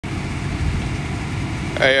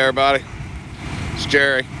Hey everybody, it's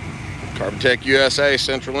Jerry, CarbonTek USA,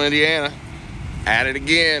 Central Indiana, at it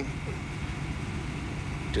again.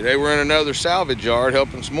 Today we're in another salvage yard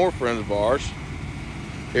helping some more friends of ours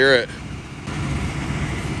here at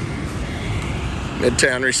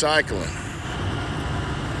MidTown Recycling.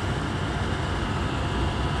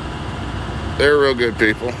 They're real good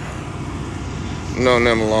people. I've known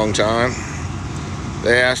them a long time.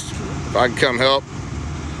 They asked if I could come help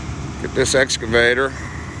get this excavator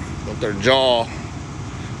with their jaw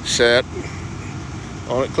set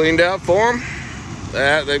on it cleaned out for them.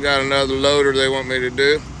 They've got another loader they want me to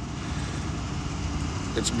do.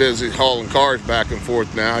 It's busy hauling cars back and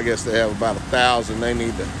forth now. I guess they have about 1,000 they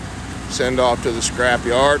need to send off to the scrap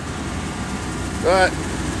yard. But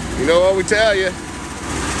you know what we tell you,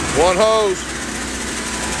 one hose.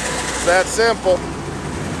 It's that simple.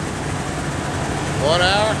 1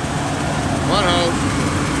 hour, one hose.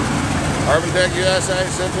 CarbonTek USA,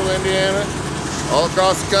 Central Indiana, all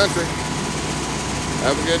across the country.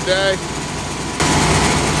 Have a good day.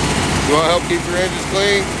 You want to help keep your engines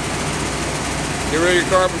clean, get rid of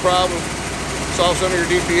your carbon problems, solve some of your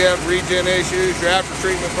DPF regen issues, your after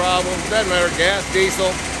treatment problems. Doesn't matter, gas, diesel,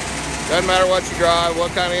 doesn't matter what you drive,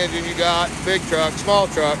 what kind of engine you got, big truck, small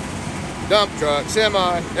truck, dump truck,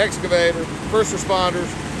 semi, excavator, first responders,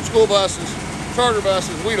 school buses, charter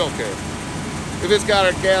buses, we don't care. If it's got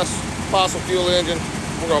a gas fossil fuel engine,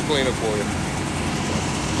 we're gonna clean it for you.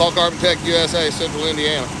 Call CarbonTek USA, Central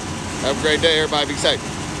Indiana. Have a great day, everybody. Be safe.